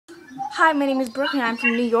Hi, my name is Brooke and I'm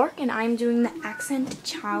from New York and I'm doing the accent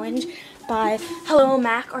challenge by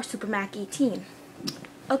HelloImMac or SuperMac 18.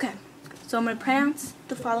 Okay, so I'm going to pronounce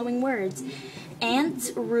the following words.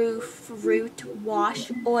 Ant, roof, root,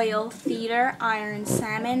 wash, oil, theater, iron,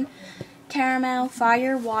 salmon, caramel,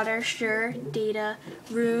 fire, water, sure, data,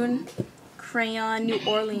 rune, crayon, New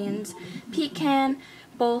Orleans, pecan,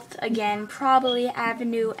 both, again, probably,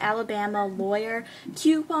 avenue, Alabama, lawyer,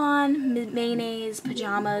 coupon, mayonnaise,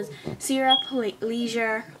 pajamas, syrup,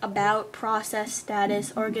 leisure, about, process,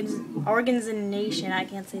 status, organization, I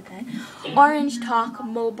can't say that, orange, talk,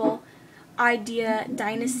 mobile, idea,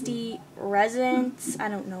 dynasty, residence, I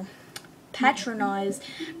don't know, patronize,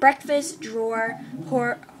 breakfast, drawer,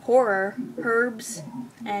 horror, herbs,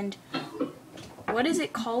 and what is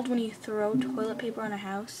it called when you throw toilet paper on a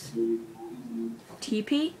house?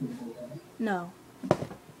 TP? No.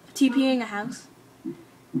 TPing a house?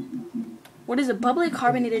 What is a bubbly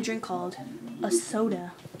carbonated drink called? A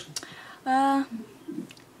soda.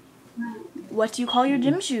 What do you call your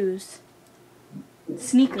gym shoes?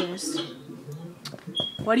 Sneakers.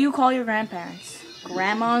 What do you call your grandparents?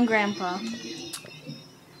 Grandma and grandpa.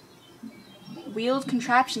 Wheeled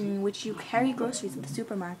contraption in which you carry groceries at the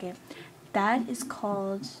supermarket. That is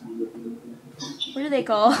called... What are they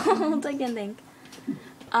called? I can't think.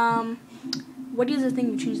 What is the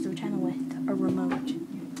thing you change the channel with? A remote.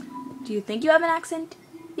 Do you think you have an accent?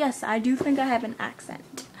 Yes, I do think I have an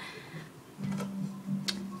accent.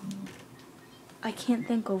 I can't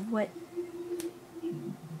think of what...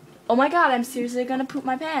 Oh my god, I'm seriously gonna poop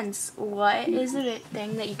my pants. What is the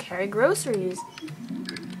thing that you carry groceries?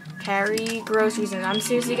 Carry groceries, and I'm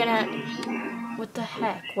seriously gonna... What the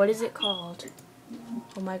heck? What is it called?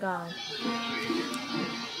 Oh my god.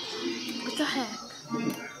 What the heck?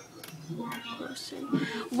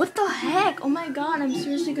 What the heck? Oh my god, I'm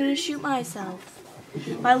seriously gonna shoot myself.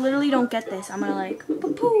 If I literally don't get this, I'm gonna like,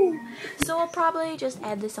 poo-poo. So I'll probably just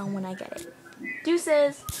add this on when I get it.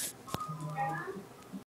 Deuces!